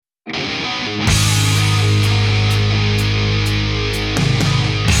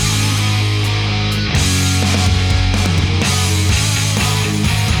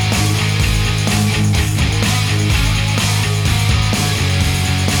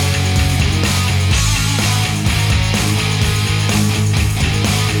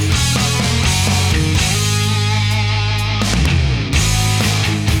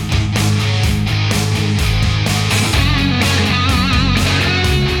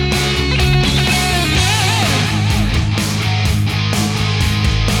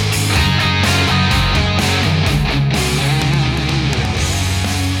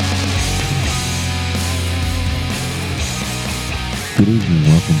Good evening.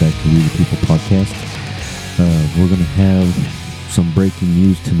 Welcome back to We the People podcast. We're going to have some breaking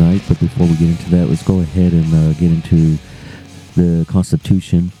news tonight, but before we get into that, let's go ahead and get into the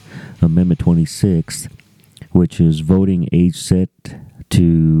Constitution, Amendment 26, which is voting age set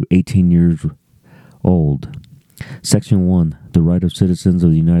to 18 years old. Section 1. The right of citizens of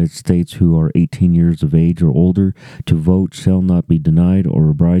the United States who are 18 years of age or older to vote shall not be denied or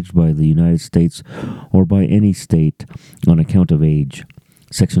obliged by the United States or by any state on account of age.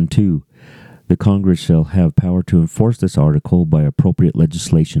 Section 2. The Congress shall have power to enforce this article by appropriate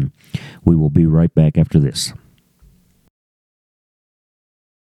legislation. We will be right back after this.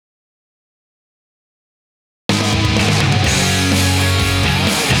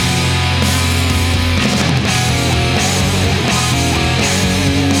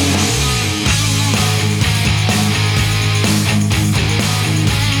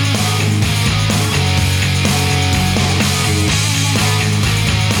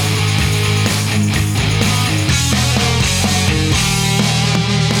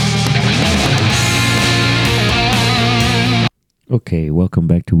 Okay, welcome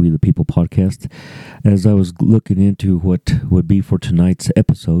back to We the People podcast. As I was looking into what would be for tonight's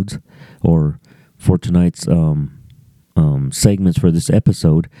episodes, or for tonight's segments for this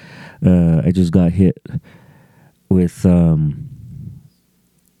episode, I just got hit with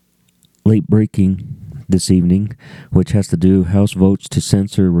late breaking this evening, which has to do House votes to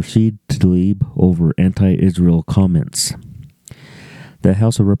censor Rashid Talib over anti-Israel comments. The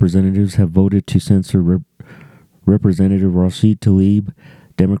House of Representatives have voted to censor Representative Rashid Talib,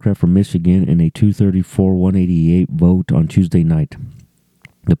 Democrat from Michigan, in a 234-188 vote on Tuesday night.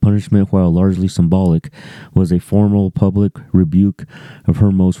 The punishment, while largely symbolic, was a formal public rebuke of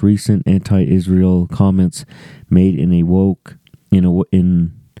her most recent anti-Israel comments made in the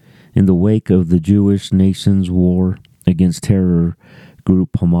wake of the Jewish nation's war against terror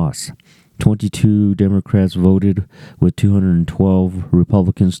group Hamas. 22 Democrats voted with 212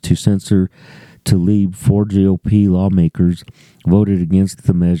 Republicans to censor Talib. 4 GOP lawmakers voted against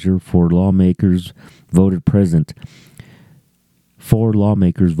the measure. 4 lawmakers voted present.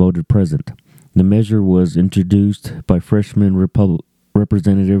 The measure was introduced by freshman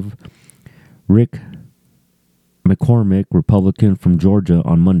Representative Rick McCormick, Republican from Georgia,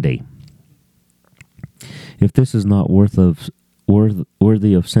 on Monday. If this is not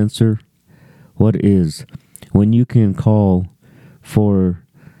worthy of censor, what is? When you can call for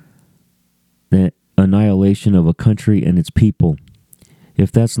the annihilation of a country and its people.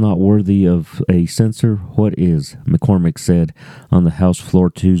 If that's not worthy of a censor, what is? McCormick said on the House floor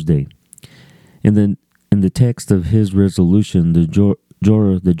Tuesday. In the text of his resolution, the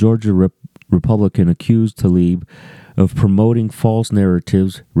Georgia Republican accused Talib of promoting false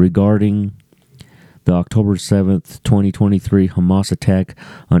narratives regarding the October 7th, 2023 Hamas attack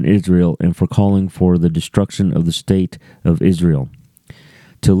on Israel and for calling for the destruction of the state of Israel.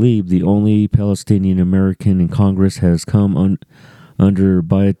 Talib, the only Palestinian American in Congress, has come under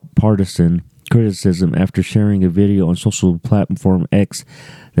bipartisan criticism after sharing a video on social platform X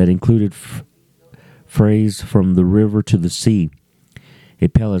that included phrase "from the river to the sea," a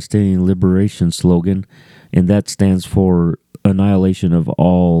Palestinian liberation slogan, and that stands for annihilation of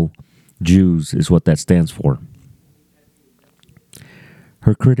all Jews, is what that stands for.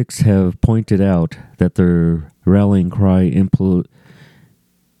 Her critics have pointed out that their rallying cry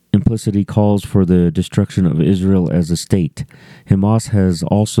implicitly calls for the destruction of Israel as a state. Hamas has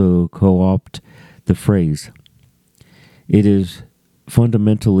also co-opted the phrase. It is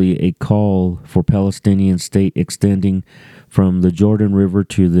fundamentally a call for Palestinian state extending from the Jordan River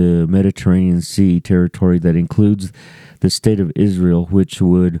to the Mediterranean Sea territory that includes the state of Israel, which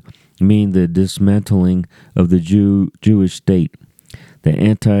would mean the dismantling of the Jewish state. The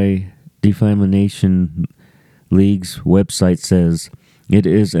Anti-Defamation League's website says it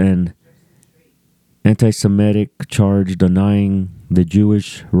is an anti-Semitic charge denying the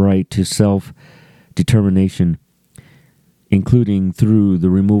Jewish right to self-determination, including through the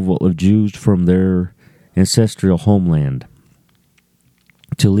removal of Jews from their ancestral homeland.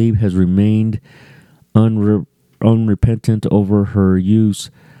 Talib has remained unrepentant over her use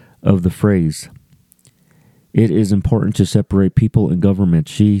of the phrase. It is important to separate people and government,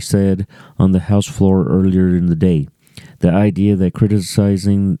 she said on the House floor earlier in the day. The idea that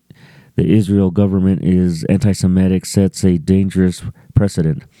criticizing the Israel government is anti-Semitic sets a dangerous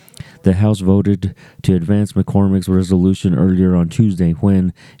precedent. The House voted to advance McCormick's resolution earlier on Tuesday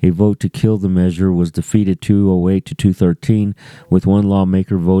when a vote to kill the measure was defeated 208 to 213, with one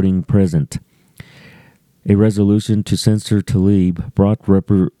lawmaker voting present. A resolution to censor Talib brought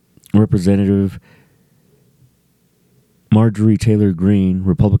Representative Marjorie Taylor Greene,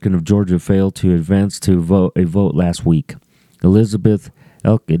 Republican of Georgia, failed to advance to a vote last week. Elizabeth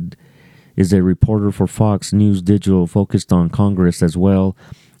Elkid is a reporter for Fox News Digital focused on Congress as well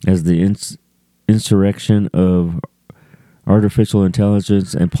as the insurrection of artificial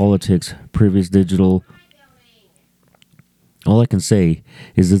intelligence and politics. Previous digital. All I can say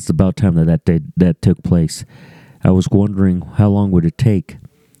is it's about time that took place. I was wondering how long would it take,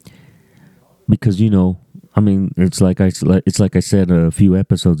 because it's like I said a few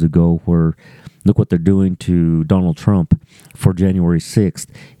episodes ago, where look what they're doing to Donald Trump for January 6th.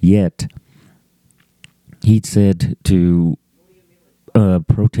 Yet he said to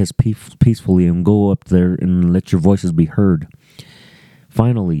protest peacefully and go up there and let your voices be heard.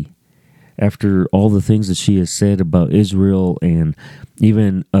 Finally, after all the things that she has said about Israel, and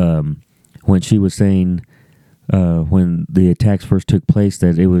even when she was saying when the attacks first took place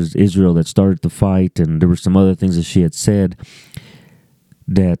that it was Israel that started the fight, and there were some other things that she had said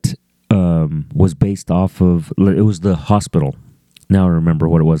that was based off of, it was the hospital. Now I remember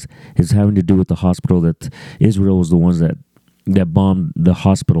what it was. It's having to do with the hospital, that Israel was the ones that bombed the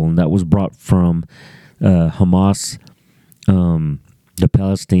hospital, and that was brought from Hamas, the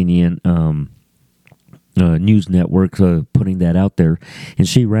Palestinian news network, putting that out there, and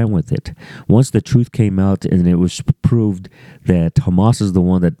she ran with it. Once the truth came out and it was proved that Hamas is the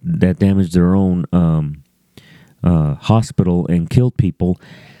one that damaged their own hospital and killed people,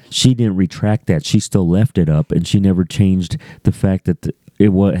 she didn't retract that. She still left it up, and she never changed the fact that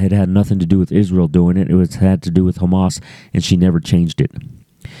it had nothing to do with Israel doing it. It had to do with Hamas, and she never changed it.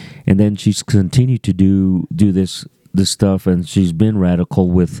 And then she's continued to do this stuff, and she's been radical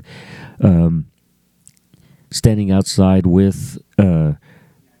with standing outside with other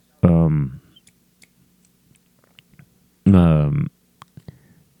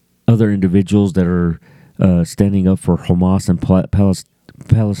individuals that are standing up for Hamas and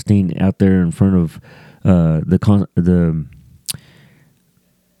Palestine out there in front of in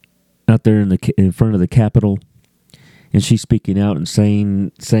front of the Capitol, and she's speaking out and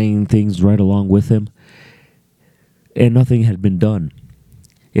saying things right along with him, and nothing had been done.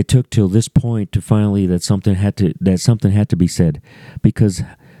 It took till this point to finally that something had to be said, because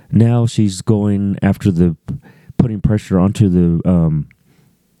now she's going after putting pressure onto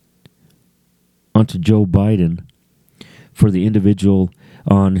Joe Biden for the individual,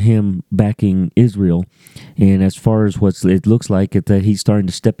 on him backing Israel, and as far as it looks like it, that he's starting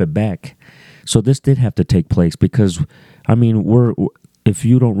to step it back. So this did have to take place, because if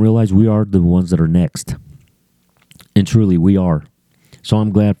you don't realize, we are the ones that are next, and truly we are. So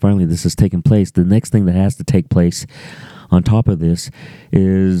I'm glad finally this has taken place. The next thing that has to take place on top of this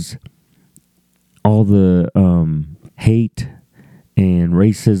is all the hate and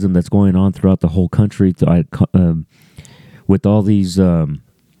racism that's going on throughout the whole country, with all these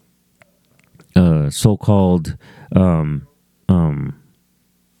so-called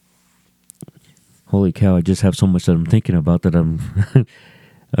holy cow, I just have so much that I'm thinking about that I'm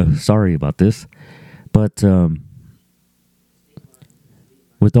sorry about this. But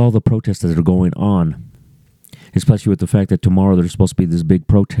with all the protests that are going on, especially with the fact that tomorrow there's supposed to be this big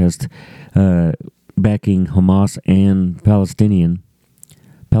protest backing Hamas and Palestine,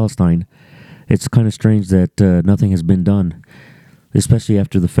 it's kind of strange that nothing has been done, especially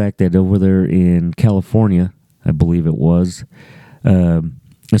after the fact that over there in California, I believe it was, a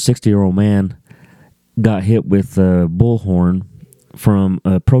 60-year-old man got hit with a bullhorn from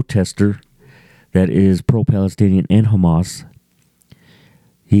a protester that is pro-Palestinian and Hamas.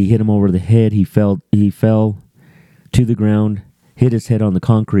 He hit him over the head. He fell to the ground, hit his head on the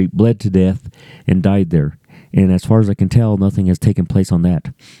concrete, bled to death, and died there. And as far as I can tell, nothing has taken place on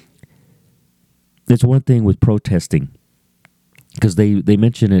that. There's one thing with protesting, because they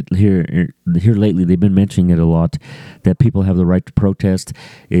mention it here lately. They've been mentioning it a lot, that people have the right to protest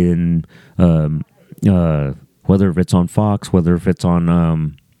in whether if it's on Fox, whether if it's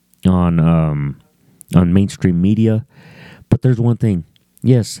on mainstream media. But there's one thing.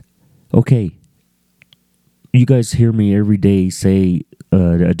 Yes, okay. You guys hear me every day say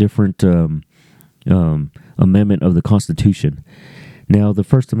a different amendment of the Constitution. Now, the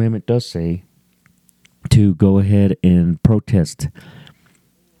First Amendment does say to go ahead and protest,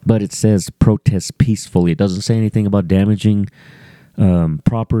 but it says protest peacefully. It doesn't say anything about damaging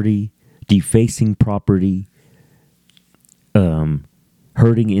property, defacing property,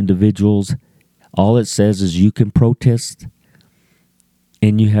 hurting individuals. All it says is you can protest,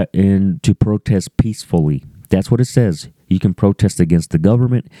 and to protest peacefully. That's what it says. You can protest against the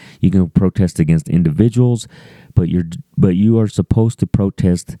government. You can protest against individuals, but you are supposed to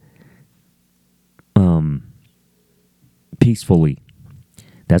protest peacefully.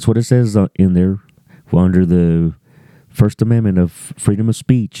 That's what it says in there under the First Amendment of freedom of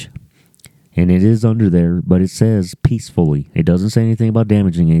speech. And it is under there, but it says peacefully. It doesn't say anything about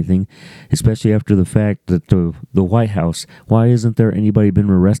damaging anything, especially after the fact that the White House, why isn't there anybody been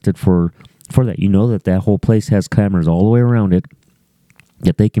arrested for that? You know that whole place has cameras all the way around it,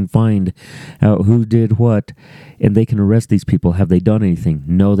 that they can find out who did what, and they can arrest these people. Have they done anything?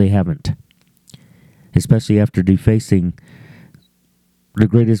 No, they haven't. Especially after defacing the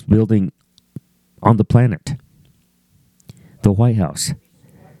greatest building on the planet, the White House.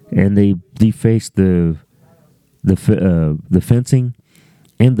 And they defaced the fencing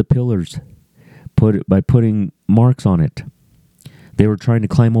and the pillars by putting marks on it. They were trying to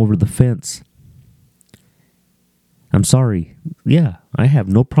climb over the fence. I'm sorry. Yeah, I have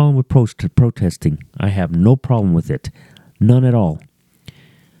no problem with protesting. I have no problem with it. None at all.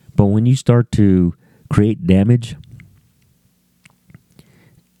 But when you start to create damage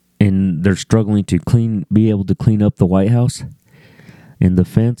and they're struggling to be able to clean up the White House and the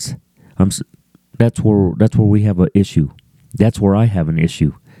fence, that's where we have an issue. That's where I have an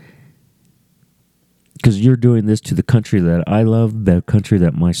issue. Because you're doing this to the country that I love, the country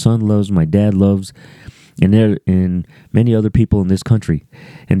that my son loves, my dad loves, and many other people in this country.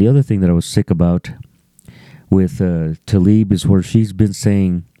 And the other thing that I was sick about with Talib is where she's been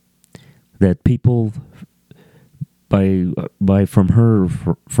saying that people from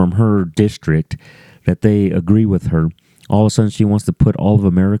her district, that they agree with her. All of a sudden she wants to put all of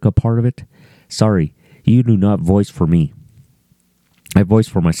America part of it. Sorry, you do not voice for me. I voice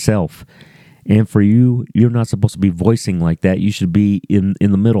for myself. And for you, you're not supposed to be voicing like that. You should be in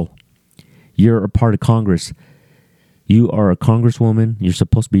the middle. You're a part of Congress. You are a congresswoman. You're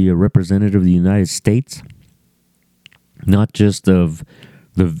supposed to be a representative of the United States, not just of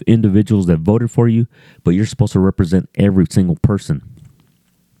the individuals that voted for you, but you're supposed to represent every single person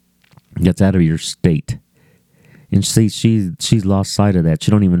that's out of your state. And she's lost sight of that.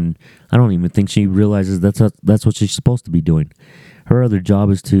 I don't even think she realizes that's what she's supposed to be doing. Her other job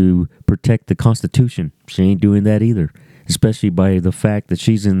is to protect the Constitution. She ain't doing that either, especially by the fact that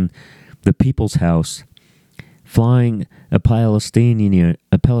she's in the People's House flying a Palestinian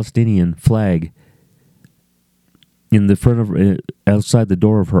flag in the front of outside the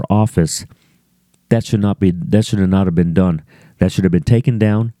door of her office. That should not have been done. That should have been taken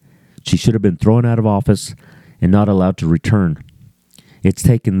down. She should have been thrown out of office and not allowed to return. It's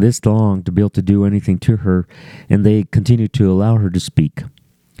taken this long to be able to do anything to her, and they continue to allow her to speak.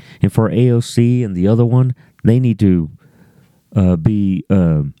 And for AOC and the other one, they need to be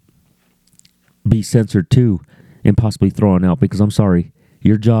censored too and possibly thrown out, because I'm sorry,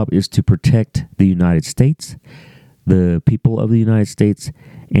 your job is to protect the United States, the people of the United States,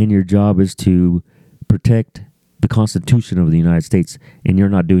 and your job is to protect the Constitution of the United States, and you're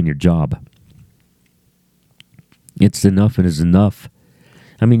not doing your job. It's enough and is enough.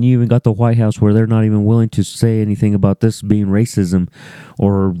 I mean, you even got the White House where they're not even willing to say anything about this being racism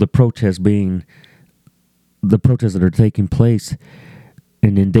or the protests that are taking place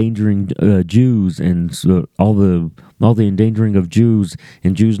and endangering Jews and all the endangering of Jews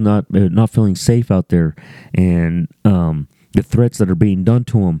and Jews not feeling safe out there, and the threats that are being done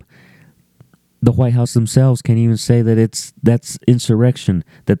to them. The White House themselves can't even say that that's insurrection,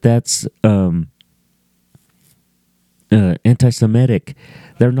 that's anti-Semitic.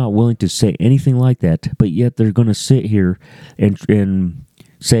 They're not willing to say anything like that, but yet they're going to sit here and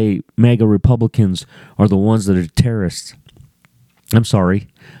say MAGA Republicans are the ones that are terrorists. I'm sorry.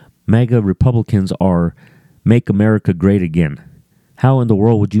 MAGA Republicans are Make America Great Again. How in the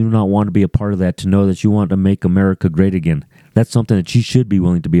world would you not want to be a part of that, to know that you want to make America great again? That's something that you should be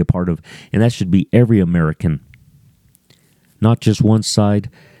willing to be a part of, and that should be every American. Not just one side.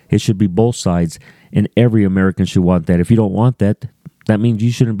 It should be both sides, and every American should want that. If you don't want that, that means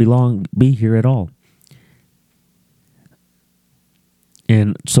you shouldn't be here at all.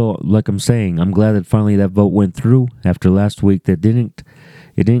 And so, like I'm saying, I'm glad that finally that vote went through. After last week it didn't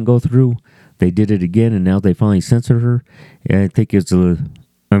go through. They did it again, and now they finally censored her. And I think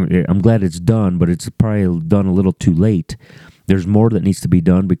I'm glad it's done, but it's probably done a little too late. There's more that needs to be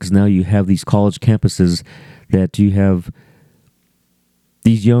done, because now you have these college campuses that you have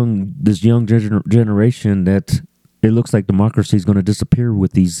this young generation that it looks like democracy is going to disappear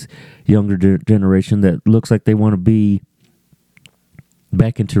with these younger generation that looks like they want to be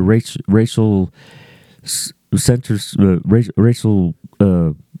back into racial centers, racial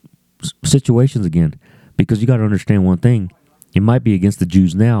situations again. Because you got to understand one thing: it might be against the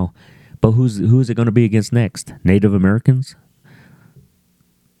Jews now, but who is it going to be against next? Native Americans,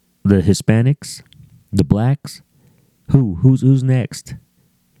 the Hispanics, the blacks. Who's next?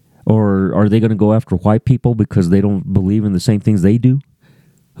 Or are they going to go after white people because they don't believe in the same things they do?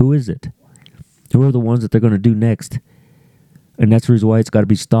 Who is it? Who are the ones that they're going to do next? And that's the reason why it's got to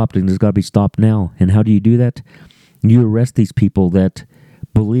be stopped, and it's got to be stopped now. And how do you do that? You arrest these people that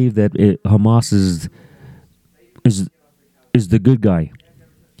believe that Hamas is the good guy.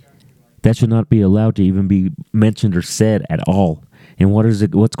 That should not be allowed to even be mentioned or said at all. And what is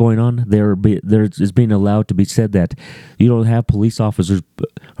it? What's going on? There is being allowed to be said that you don't have police officers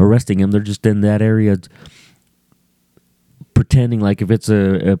arresting him. They're just in that area pretending like if it's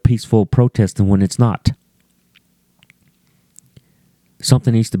a peaceful protest, and when it's not.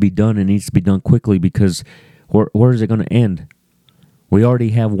 Something needs to be done, and needs to be done quickly, because where is it going to end? We already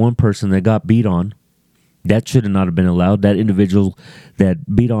have one person that got beat on. That should not have been allowed. That individual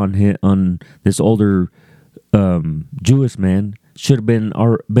that beat on this older Jewish man should have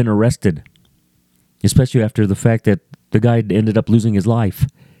been arrested, especially after the fact that the guy ended up losing his life.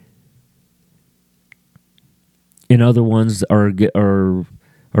 And other ones are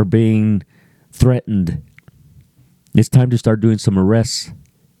being threatened. It's time to start doing some arrests.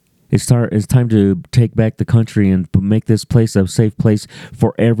 It's time to take back the country and make this place a safe place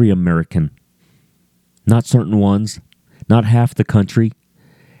for every American. Not certain ones, not half the country,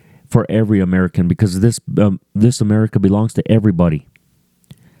 for every American, because this America belongs to everybody.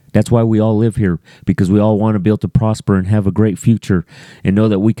 That's why we all live here, because we all want to be able to prosper and have a great future and know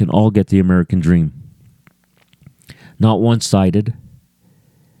that we can all get the American dream. Not one-sided.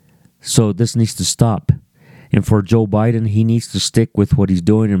 So this needs to stop. And for Joe Biden, he needs to stick with what he's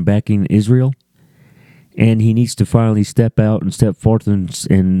doing and backing Israel. And he needs to finally step out and step forth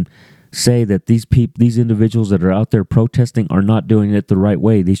and say that these individuals that are out there protesting are not doing it the right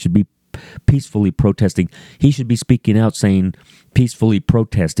way. They should be peacefully protesting. He should be speaking out saying, peacefully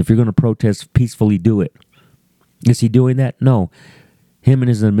protest. If you're going to protest, peacefully do it. Is he doing that? No. Him and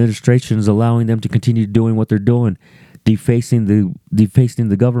his administration is allowing them to continue doing what they're doing, defacing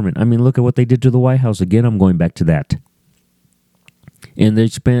the government. I mean, look at what they did to the White House. Again, I'm going back to that. And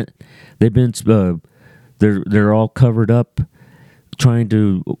they're all covered up, trying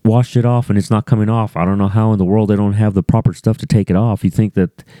to wash it off, and it's not coming off. I don't know how in the world they don't have the proper stuff to take it off. You think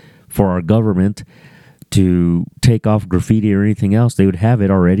that for our government to take off graffiti or anything else, they would have it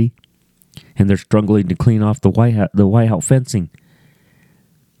already, and they're struggling to clean off the White House fencing.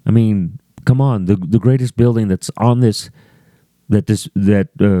 I mean, come on, the greatest building that's on that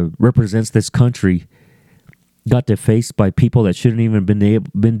represents this country got defaced by people that shouldn't even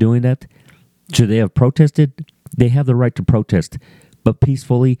been doing that. Should they have protested? They have the right to protest, but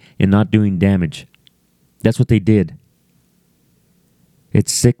peacefully and not doing damage. That's what they did.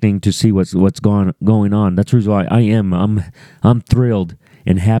 It's sickening to see what's going on. That's the reason why I'm thrilled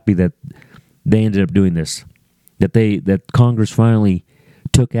and happy that they ended up doing this. That Congress finally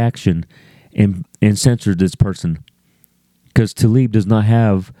took action and censored this person. Because Talib does not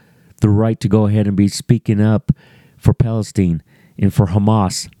have the right to go ahead and be speaking up for Palestine and for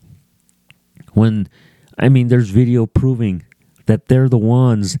Hamas. There's video proving that they're the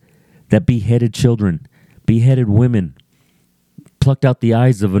ones that beheaded children, beheaded women, plucked out the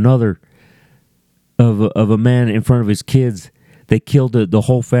eyes of a man in front of his kids. They killed the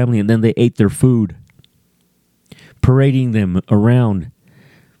whole family, and then they ate their food, parading them around,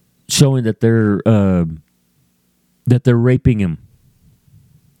 showing that they're raping him.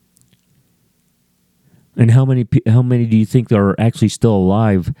 And how many do you think are actually still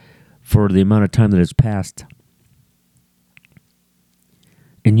alive for the amount of time that has passed?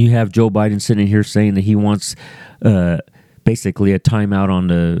 And you have Joe Biden sitting here saying that he wants basically a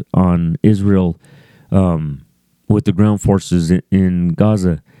timeout on Israel with the ground forces in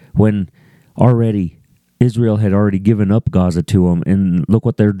Gaza, when already Israel had already given up Gaza to them, and look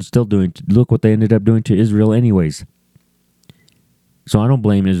what they're still doing. Look what they ended up doing to Israel anyways. So I don't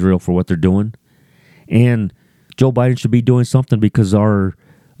blame Israel for what they're doing. And Joe Biden should be doing something, because our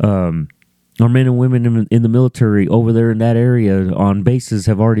men and women in the military over there in that area on bases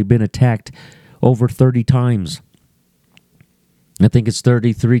have already been attacked over 30 times. I think it's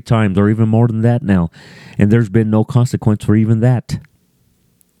 33 times or even more than that now. And there's been no consequence for even that.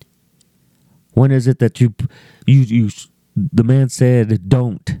 When is it that the man said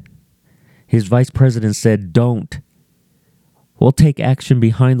don't? His vice president said don't. Well, take action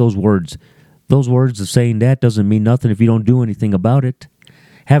behind those words. Those words of saying that doesn't mean nothing if you don't do anything about it.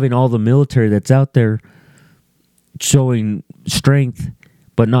 Having all the military that's out there showing strength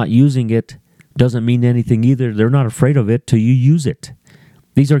but not using it doesn't mean anything either. They're not afraid of it till you use it.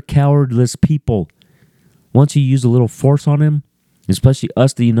 These are cowardless people. Once you use a little force on them, especially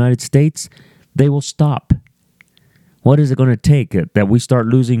us, the United States, they will stop. What is it going to take that we start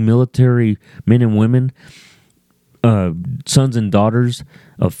losing military men and women, sons and daughters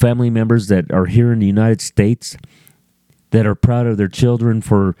of family members that are here in the United States, that are proud of their children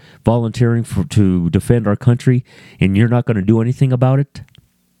for volunteering to defend our country, and you're not going to do anything about it?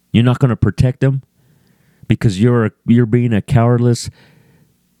 You're not going to protect them because you're being a cowardless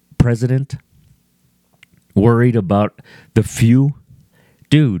president, worried about the few?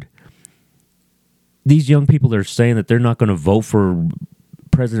 Dude, these young people that are saying that they're not going to vote for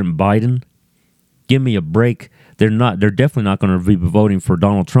President Biden, give me a break. They're definitely not going to be voting for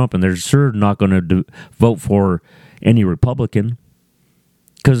Donald Trump, and they're sure not going to vote for any Republican,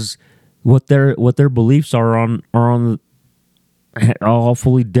 because what their beliefs are on all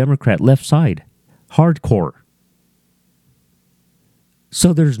fully Democrat left side, hardcore.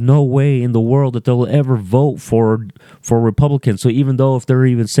 So there's no way in the world that they'll ever vote for Republicans. So even though if they're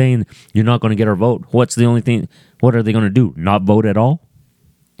even saying you're not going to get our vote, what are they going to do? Not vote at all?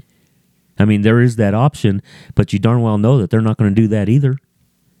 I mean, there is that option, but you darn well know that they're not going to do that either,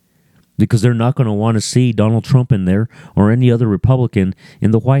 because they're not going to want to see Donald Trump in there or any other Republican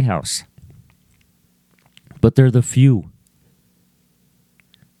in the White House. But they're the few.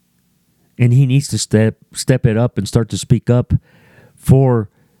 And he needs to step it up and start to speak up for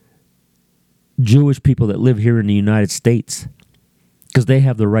Jewish people that live here in the United States, because they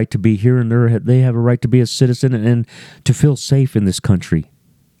have the right to be here, and they have a right to be a citizen and to feel safe in this country,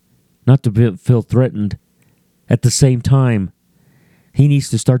 not to feel threatened. At the same time, he needs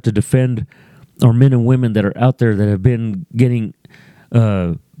to start to defend our men and women that are out there that have been getting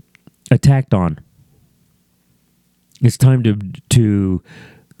attacked on. It's time to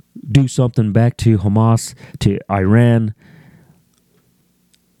do something back to Hamas, to Iran,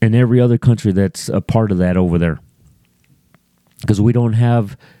 and every other country that's a part of that over there. Because we don't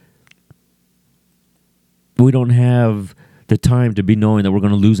have the time to be knowing that we're going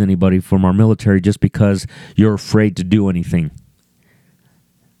to lose anybody from our military just because you're afraid to do anything.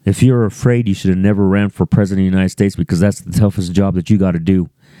 If you're afraid, you should have never ran for president of the United States, because that's the toughest job that you got to do.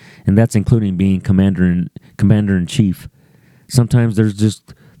 And that's including being commander-in-chief. Sometimes there's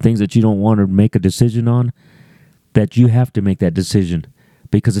just things that you don't want to make a decision on, that you have to make that decision,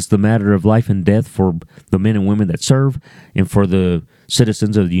 because it's the matter of life and death for the men and women that serve and for the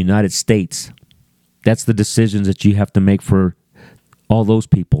citizens of the United States. That's the decisions that you have to make for all those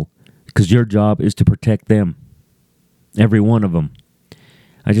people, because your job is to protect them, every one of them.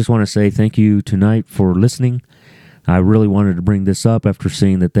 I just want to say thank you tonight for listening. I really wanted to bring this up after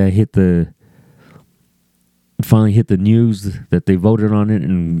seeing that finally hit the news that they voted on it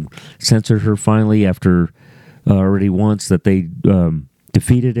and censored her finally after already once that they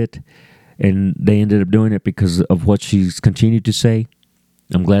defeated it, and they ended up doing it because of what she's continued to say.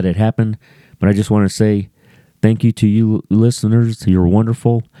 I'm glad it happened, but I just want to say thank you to you listeners. You're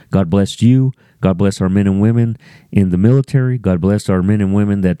wonderful. God bless you. God bless our men and women in the military. God bless our men and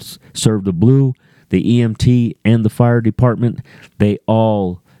women that serve the Blue, the EMT, and the fire department. They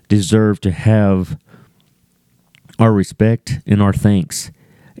all deserve to have our respect and our thanks.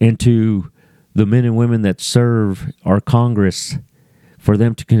 And to the men and women that serve our Congress, for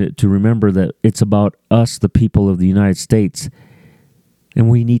them to remember that it's about us, the people of the United States, and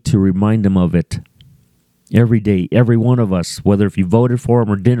we need to remind them of it every day, every one of us, whether if you voted for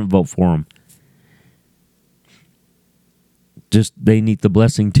them or didn't vote for them. Just they need the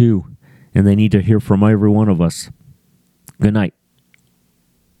blessing too, and they need to hear from every one of us. Good night.